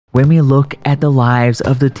When we look at the lives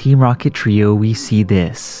of the Team Rocket trio, we see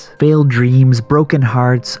this. Failed dreams, broken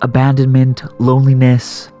hearts, abandonment,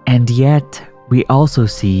 loneliness, and yet we also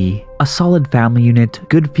see a solid family unit,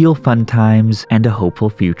 good feel fun times, and a hopeful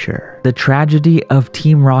future. The tragedy of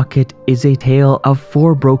Team Rocket is a tale of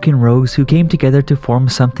 4 broken rogues who came together to form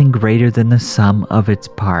something greater than the sum of its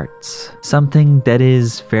parts. Something that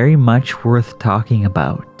is very much worth talking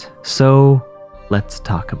about. So, let's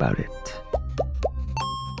talk about it.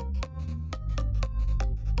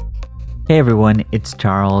 Hey everyone, it's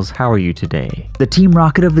Charles. How are you today? The Team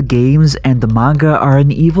Rocket of the games and the manga are an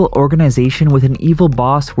evil organization with an evil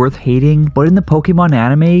boss worth hating, but in the Pokemon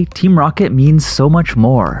anime, Team Rocket means so much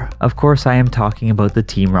more. Of course, I am talking about the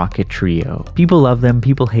Team Rocket trio. People love them,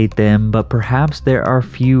 people hate them, but perhaps there are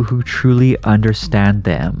few who truly understand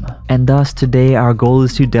them. And thus, today our goal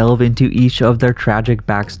is to delve into each of their tragic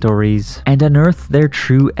backstories and unearth their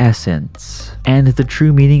true essence and the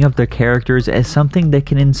true meaning of their characters as something that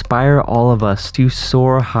can inspire all of us to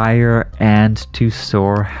soar higher and to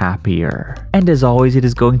soar happier. And as always, it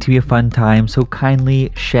is going to be a fun time, so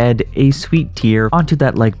kindly shed a sweet tear onto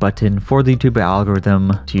that like button for the YouTube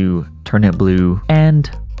algorithm to turn it blue,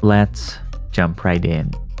 and let's jump right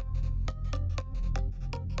in.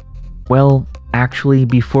 Well, actually,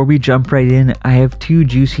 before we jump right in, I have 2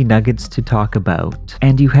 juicy nuggets to talk about,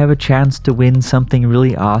 and you have a chance to win something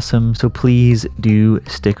really awesome, so please do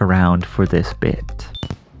stick around for this bit.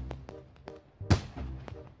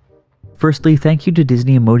 Firstly, thank you to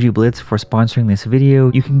Disney Emoji Blitz for sponsoring this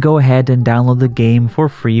video. You can go ahead and download the game for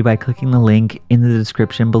free by clicking the link in the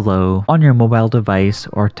description below on your mobile device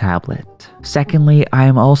or tablet. Secondly, I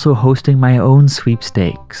am also hosting my own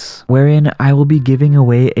sweepstakes, wherein I will be giving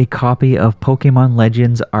away a copy of Pokemon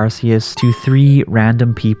Legends Arceus to 3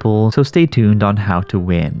 random people, so stay tuned on how to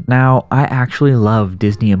win. Now, I actually love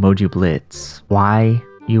Disney Emoji Blitz. Why,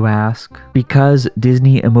 you ask? Because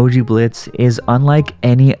Disney Emoji Blitz is unlike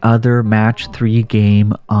any other match 3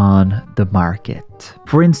 game on the market.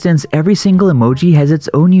 For instance, every single emoji has its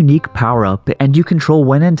own unique power-up, and you control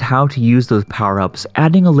when and how to use those power-ups,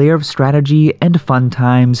 adding a layer of strategy and fun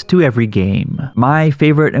times to every game. My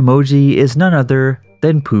favorite emoji is none other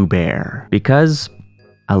than Pooh Bear, because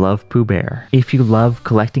I love Pooh Bear. If you love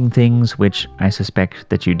collecting things, which I suspect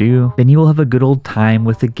that you do, then you will have a good old time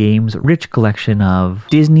with the game's rich collection of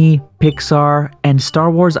Disney, Pixar, and Star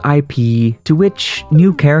Wars IP, to which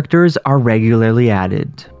new characters are regularly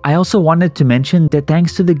added. I also wanted to mention that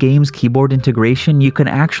thanks to the game's keyboard integration, you can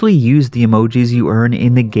actually use the emojis you earn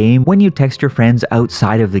in the game when you text your friends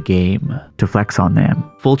outside of the game to flex on them.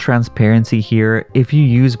 Full transparency here, if you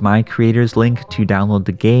use my creator's link to download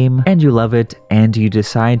the game and you love it and you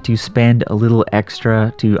decide to spend a little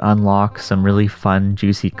extra to unlock some really fun,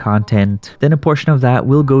 juicy content, then a portion of that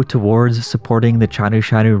will go towards supporting the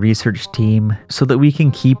charusharu research team so that we can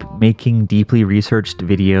keep making deeply researched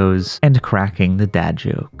videos and cracking the dad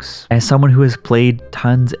jokes. As someone who has played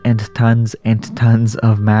tons and tons and tons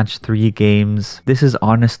of match 3 games, this is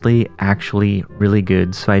honestly actually really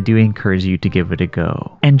good, so I do encourage you to give it a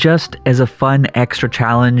go. And just as a fun extra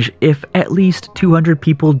challenge, if at least 200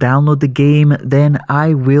 people download the game, then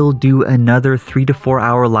I will do another 3 to 4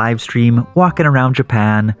 hour live stream walking around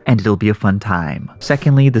Japan, and it'll be a fun time.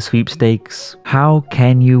 Secondly, the sweepstakes. How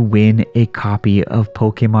can you win a copy of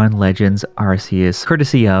Pokemon Legends Arceus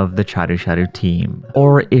courtesy of the charusharu team?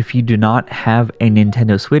 Or if you do not have a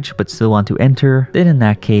Nintendo Switch but still want to enter, then in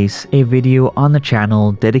that case, a video on the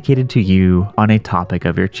channel dedicated to you on a topic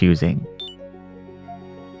of your choosing.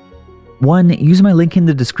 1. Use my link in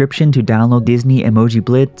the description to download Disney Emoji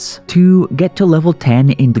Blitz. 2. Get to level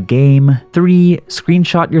 10 in the game. 3.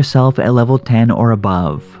 Screenshot yourself at level 10 or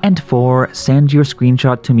above. And 4. Send your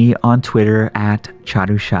screenshot to me on Twitter at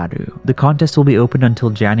charusharu. The contest will be open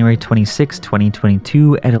until January 26,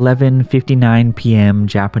 2022 at 11:59 p.m.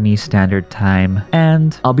 Japanese Standard Time,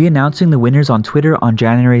 and I'll be announcing the winners on Twitter on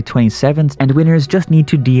January 27th, and winners just need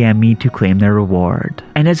to DM me to claim their reward.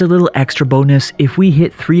 And as a little extra bonus, if we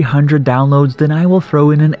hit 300 downloads, then I will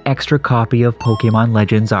throw in an extra copy of Pokemon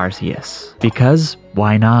Legends Arceus. Because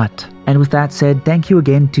why not? And with that said, thank you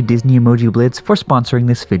again to Disney Emoji Blitz for sponsoring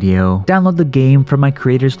this video. Download the game from my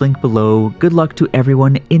creator's link below. Good luck to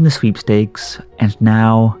everyone in the sweepstakes. And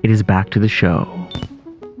now, it is back to the show.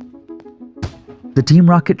 The Team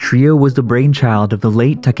Rocket trio was the brainchild of the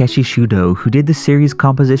late Takeshi Shudo, who did the series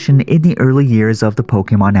composition in the early years of the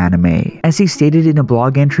Pokemon anime. As he stated in a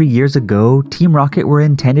blog entry years ago, Team Rocket were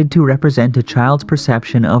intended to represent a child's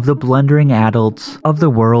perception of the blundering adults of the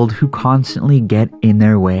world who constantly get in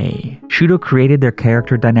their way. Shudo created their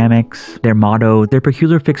character dynamics, their motto, their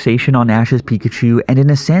peculiar fixation on Ash's Pikachu, and in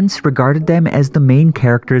a sense regarded them as the main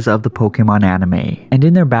characters of the Pokemon anime. And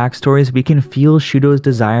in their backstories, we can feel Shudo's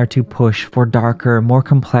desire to push for darker, more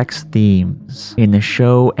complex themes in the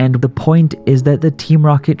show, and the point is that the Team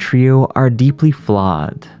Rocket trio are deeply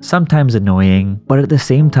flawed, sometimes annoying, but at the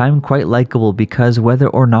same time quite likable because whether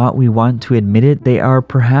or not we want to admit it, they are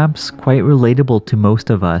perhaps quite relatable to most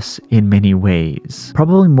of us in many ways.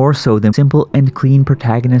 Probably more so than simple and clean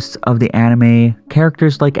protagonists of the anime,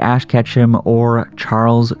 characters like Ash Ketchum or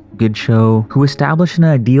Charles Goodshow, who establish an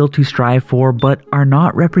ideal to strive for but are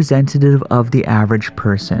not representative of the average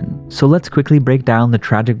person. So let's quickly break down the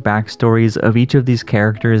tragic backstories of each of these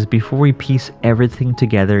characters before we piece everything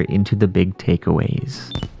together into the big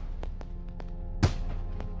takeaways.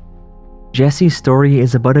 Jessie's story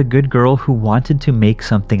is about a good girl who wanted to make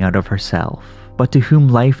something out of herself, but to whom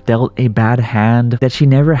life dealt a bad hand that she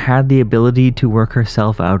never had the ability to work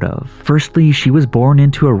herself out of. Firstly, she was born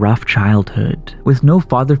into a rough childhood, with no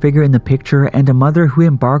father figure in the picture and a mother who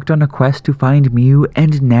embarked on a quest to find Mew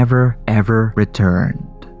and never ever returned.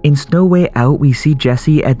 In Snow Way Out, we see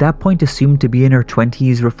Jessie, at that point assumed to be in her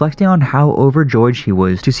 20s, reflecting on how overjoyed she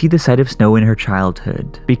was to see the sight of snow in her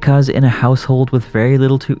childhood. Because in a household with very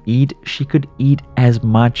little to eat, she could eat as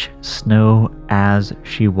much snow as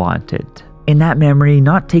she wanted. In that memory,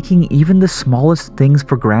 not taking even the smallest things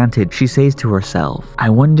for granted, she says to herself, "I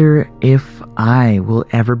wonder if I will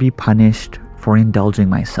ever be punished for indulging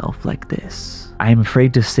myself like this." I am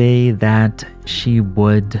afraid to say that she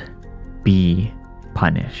would be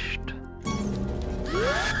punished.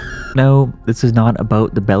 No, this is not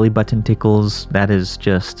about the belly button tickles, that is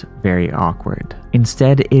just very awkward.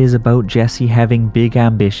 Instead, it is about Jessie having big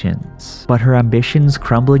ambitions, but her ambitions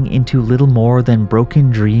crumbling into little more than broken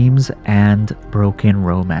dreams and broken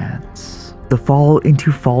romance. The fall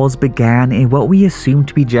into Falls began in what we assume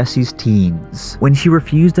to be Jessie's teens, when she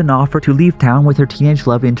refused an offer to leave town with her teenage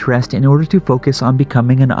love interest in order to focus on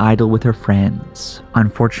becoming an idol with her friends.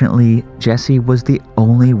 Unfortunately, Jessie was the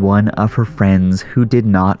only one of her friends who did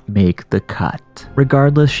not make the cut.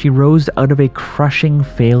 Regardless, she rose out of a crushing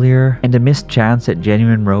failure and a missed chance at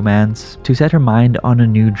genuine romance to set her mind on a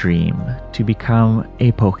new dream, to become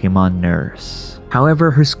a Pokemon nurse.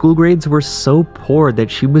 However, her school grades were so poor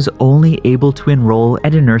that she was only able to enroll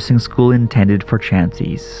at a nursing school intended for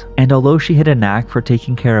Chanseys. And although she had a knack for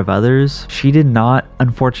taking care of others, she did not,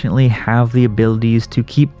 unfortunately, have the abilities to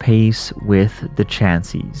keep pace with the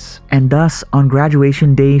Chanseys. And thus, on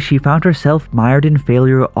graduation day, she found herself mired in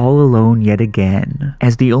failure all alone yet again,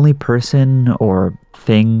 as the only person or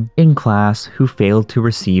thing in class who failed to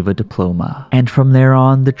receive a diploma. And from there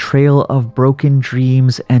on, the trail of broken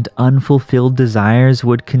dreams and unfulfilled desires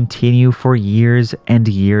would continue for years and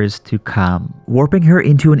years to come, warping her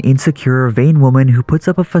into an insecure, vain woman who puts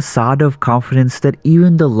up a facade of confidence that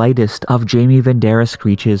even the lightest of Jamie Vandera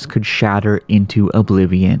screeches could shatter into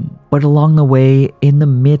oblivion. But along the way, in the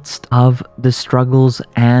midst of the struggles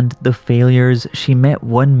and the failures, she met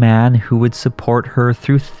one man who would support her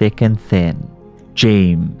through thick and thin.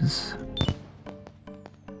 James.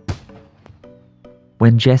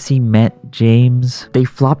 When Jessie met James, they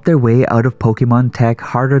flopped their way out of Pokemon tech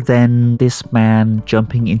harder than this man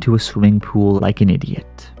jumping into a swimming pool like an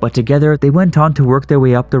idiot. But together, they went on to work their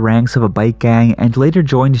way up the ranks of a bike gang and later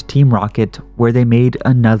joined Team Rocket, where they made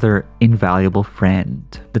another invaluable friend.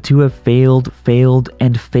 The two have failed,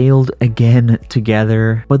 and failed again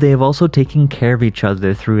together, but they have also taken care of each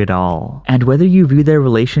other through it all. And whether you view their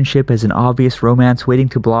relationship as an obvious romance waiting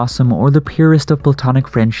to blossom or the purest of platonic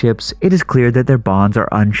friendships, it is clear that their bonds are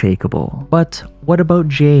unshakable. But what about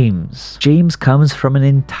James? James comes from an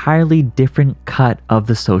entirely different cut of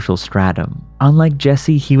the social stratum. Unlike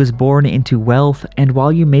Jessie, he was born into wealth, and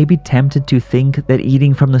while you may be tempted to think that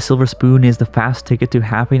eating from the silver spoon is the fast ticket to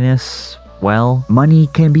happiness, well, money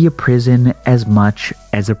can be a prison as much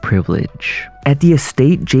as a privilege. At the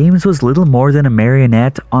estate, James was little more than a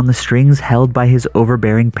marionette on the strings held by his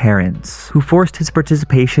overbearing parents, who forced his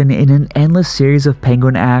participation in an endless series of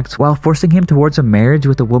penguin acts while forcing him towards a marriage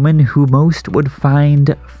with a woman who most would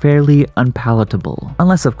find fairly unpalatable,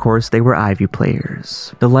 unless of course they were Ivy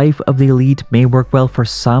players. The life of the elite may work well for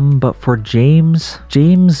some, but for James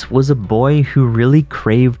was a boy who really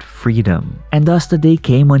craved freedom. And thus the day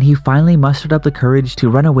came when he finally mustered up the courage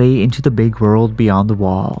to run away into the big world beyond the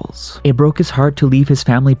walls. It broke his heart to leave his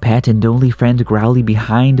family pet and only friend Growly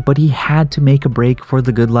behind, but he had to make a break for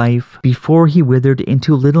the good life before he withered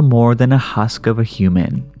into little more than a husk of a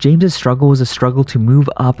human. James's struggle was a struggle to move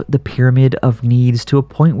up the pyramid of needs to a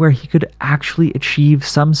point where he could actually achieve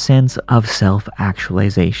some sense of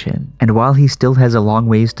self-actualization. And while he still has a long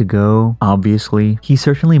ways to go, obviously, he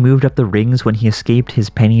certainly moved up the rings when he escaped his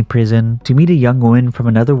penny prison to meet a young woman from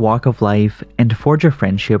another walk of life and forge a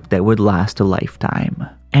friendship that would last a lifetime.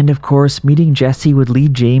 And of course, meeting Jessie would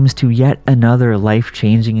lead James to yet another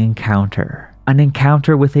life-changing encounter. An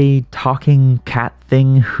encounter with a talking cat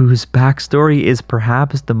thing whose backstory is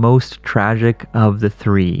perhaps the most tragic of the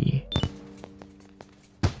three.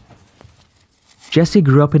 Jessie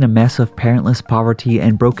grew up in a mess of parentless poverty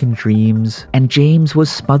and broken dreams, and James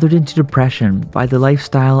was smothered into depression by the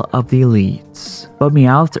lifestyle of the elites. But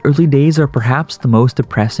Meowth's early days are perhaps the most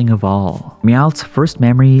depressing of all. Meowth's first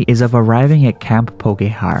memory is of arriving at Camp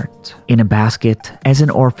Pokeheart in a basket as an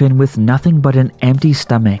orphan with nothing but an empty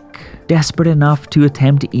stomach, desperate enough to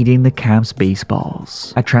attempt eating the camp's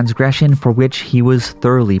baseballs, a transgression for which he was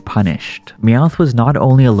thoroughly punished. Meowth was not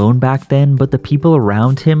only alone back then, but the people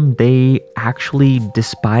around him, they actually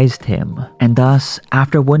despised him. And thus,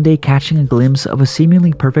 after one day catching a glimpse of a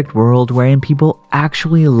seemingly perfect world wherein people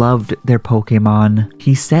actually loved their Pokemon,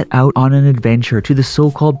 he set out on an adventure to the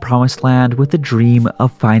so-called Promised Land with the dream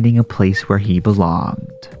of finding a place where he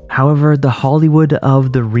belonged. However, the Hollywood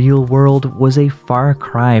of the real world was a far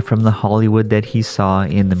cry from the Hollywood that he saw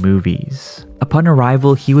in the movies. Upon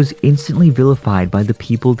arrival, he was instantly vilified by the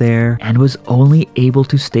people there and was only able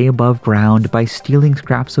to stay above ground by stealing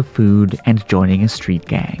scraps of food and joining a street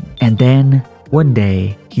gang. And then, one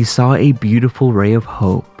day, he saw a beautiful ray of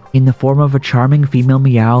hope in the form of a charming female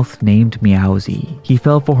Meowth named Meowsy. He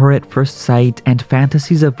fell for her at first sight, and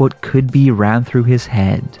fantasies of what could be ran through his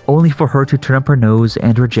head, only for her to turn up her nose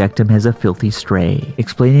and reject him as a filthy stray,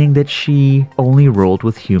 explaining that she only rolled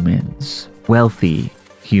with humans. Wealthy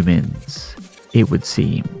humans, it would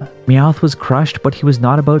seem. Meowth was crushed, but he was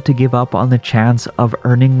not about to give up on the chance of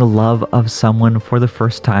earning the love of someone for the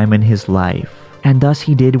first time in his life. And thus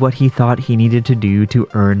he did what he thought he needed to do to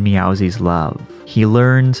earn Meowsy's love. He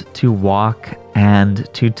learned to walk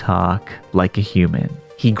and to talk like a human.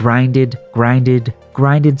 He grinded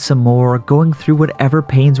some more, going through whatever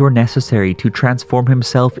pains were necessary to transform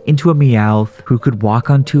himself into a Meowth who could walk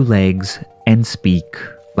on two legs and speak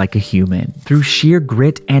like a human. Through sheer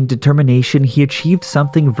grit and determination, he achieved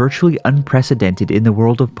something virtually unprecedented in the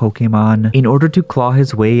world of Pokemon in order to claw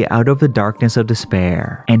his way out of the darkness of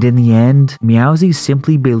despair. And in the end, Meowsy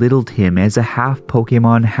simply belittled him as a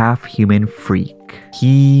half-Pokemon, half-human freak.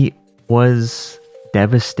 He was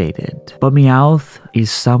devastated. But Meowth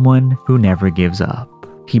is someone who never gives up.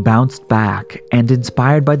 He bounced back, and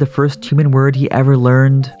inspired by the first human word he ever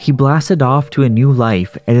learned, he blasted off to a new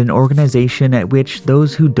life at an organization at which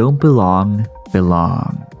those who don't belong,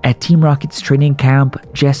 belong. At Team Rocket's training camp,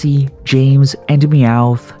 Jessie, James, and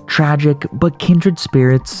Meowth, tragic but kindred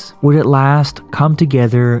spirits, would at last come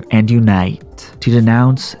together and unite to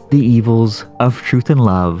denounce the evils of truth and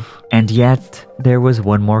love. And yet, there was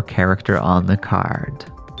one more character on the card.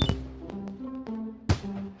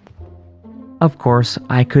 Of course,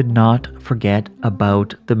 I could not forget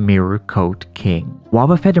about the Mirror Coat King.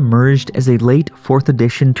 Wobbuffet emerged as a late 4th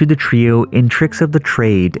addition to the trio in Tricks of the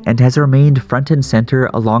Trade and has remained front and center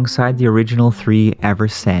alongside the original 3 ever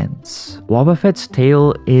since. Wobbuffet's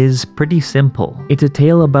tale is pretty simple. It's a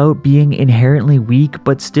tale about being inherently weak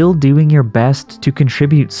but still doing your best to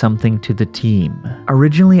contribute something to the team.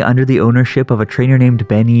 Originally under the ownership of a trainer named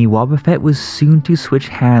Benny, Wobbuffet was soon to switch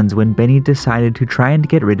hands when Benny decided to try and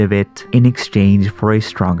get rid of it in exchange for a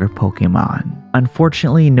stronger Pokemon.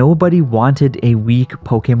 Unfortunately, nobody wanted a weak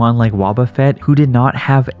Pokemon like Wobbuffet who did not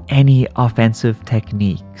have any offensive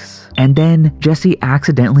techniques. And then, Jessie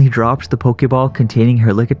accidentally dropped the Pokeball containing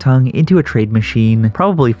her Lickitung into a trade machine,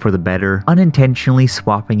 probably for the better, unintentionally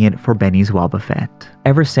swapping it for Benny's Wobbuffet.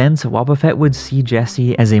 Ever since, Wobbuffet would see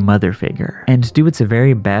Jessie as a mother figure, and do its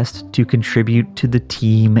very best to contribute to the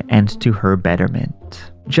team and to her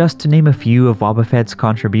betterment. Just to name a few of Wobbuffet's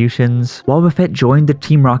contributions, Wobbuffet joined the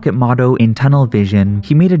Team Rocket motto in Tunnel Vision.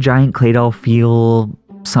 He made a giant Claydol feel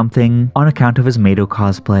something on account of his Mato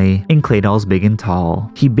cosplay in Claydol's Big and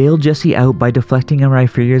Tall. He bailed Jessie out by deflecting a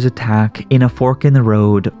Rhyperior's attack in A Fork in the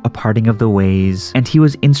Road, A Parting of the Ways, and he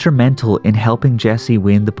was instrumental in helping Jessie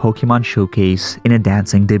win the Pokemon Showcase in a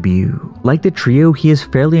dancing debut. Like the trio, he is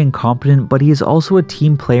fairly incompetent, but he is also a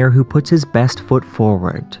team player who puts his best foot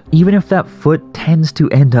forward, even if that foot tends to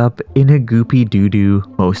end up in a goopy doo-doo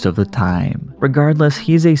most of the time. Regardless,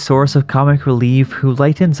 he is a source of comic relief who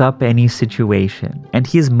lightens up any situation, and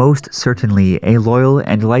he is most certainly a loyal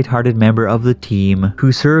and lighthearted member of the team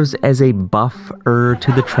who serves as a buffer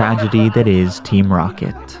to the tragedy that is Team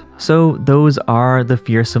Rocket. So those are the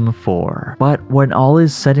fearsome four. But when all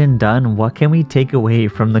is said and done, what can we take away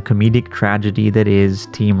from the comedic tragedy that is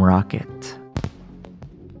Team Rocket?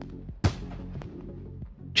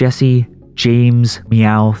 Jesse, James,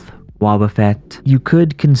 Meowth, Wobbuffet. You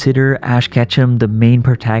could consider Ash Ketchum the main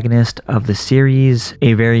protagonist of the series,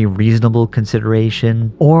 a very reasonable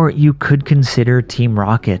consideration, or you could consider Team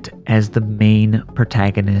Rocket as the main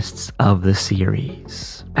protagonists of the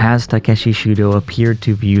series, as Takeshi Shudo appeared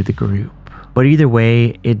to view the group. But either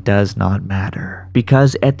way, it does not matter.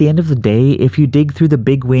 Because at the end of the day, if you dig through the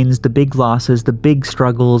big wins, the big losses, the big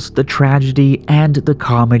struggles, the tragedy, and the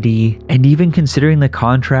comedy, and even considering the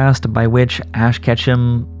contrast by which Ash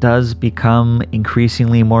Ketchum does become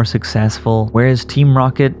increasingly more successful, whereas Team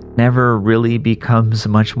Rocket never really becomes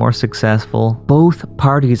much more successful, both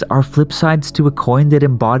parties are flip sides to a coin that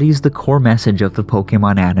embodies the core message of the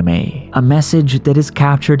Pokemon anime. A message that is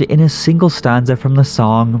captured in a single stanza from the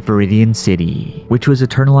song Viridian City, which was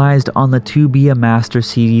eternalized on the To Be a Master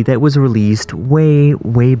CD that was released way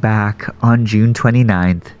back on June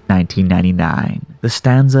 29th, 1999. The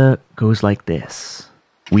stanza goes like this: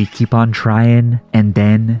 "We keep on trying, and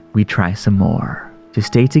then we try some more, to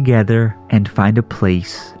stay together and find a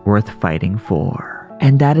place worth fighting for."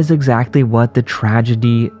 And that is exactly what the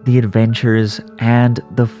tragedy, the adventures, and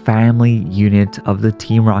the family unit of the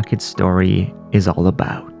Team Rocket story is all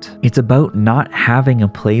about. It's about not having a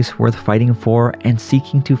place worth fighting for and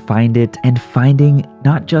seeking to find it, and finding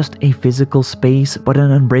not just a physical space, but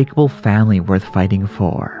an unbreakable family worth fighting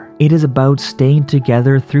for. It is about staying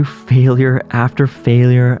together through failure after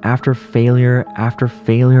failure after failure after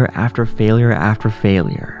failure after failure after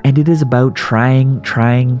failure. And it is about trying,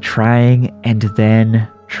 and then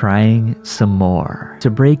trying some more. To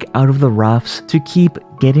break out of the roughs, to keep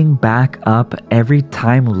getting back up every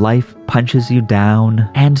time life punches you down,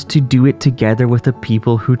 and to do it together with the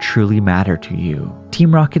people who truly matter to you.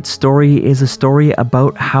 Team Rocket's story is a story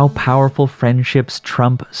about how powerful friendships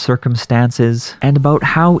trump circumstances, and about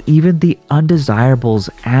how even the undesirables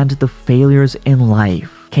and the failures in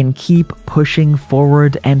life can keep pushing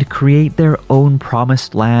forward and create their own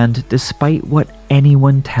promised land despite what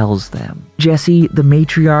anyone tells them. Jessie, the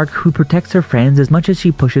matriarch who protects her friends as much as she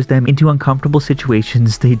pushes them into uncomfortable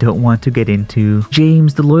situations they don't want to get into.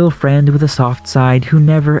 James, the loyal friend with a soft side who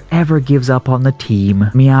never ever gives up on the team.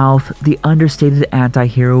 Meowth, the understated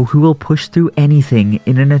anti-hero who will push through anything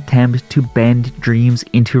in an attempt to bend dreams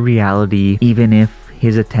into reality, even if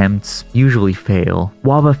his attempts usually fail.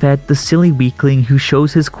 Wobbuffet, the silly weakling who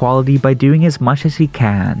shows his quality by doing as much as he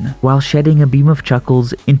can, while shedding a beam of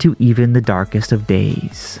chuckles into even the darkest of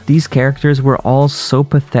days. These characters were all so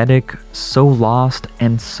pathetic, so lost,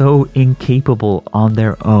 and so incapable on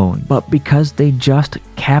their own. But because they just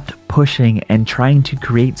kept pushing and trying to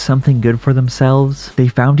create something good for themselves, they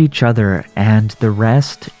found each other, and the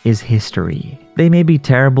rest is history. They may be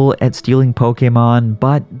terrible at stealing Pokemon,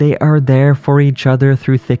 but they are there for each other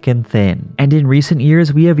through thick and thin. And in recent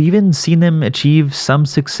years, we have even seen them achieve some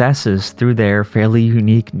successes through their fairly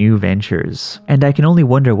unique new ventures. And I can only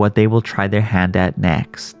wonder what they will try their hand at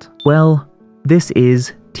next. Well, this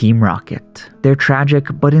is Team Rocket. Their tragic,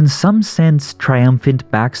 but in some sense triumphant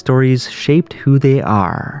backstories shaped who they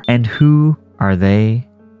are. And who are they?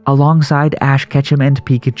 Alongside Ash Ketchum and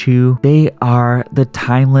Pikachu, they are the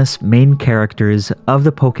timeless main characters of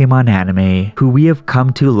the Pokemon anime who we have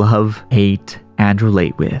come to love, hate, and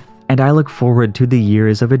relate with. And I look forward to the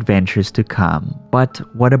years of adventures to come. But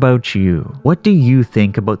what about you? What do you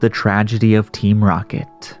think about the tragedy of Team Rocket?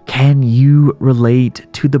 Can you relate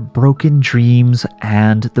to the broken dreams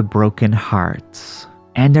and the broken hearts?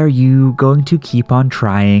 And are you going to keep on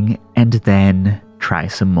trying and then try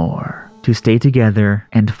some more, to stay together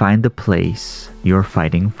and find the place you're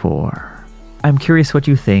fighting for? I'm curious what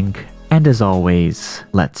you think, and as always,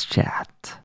 let's chat.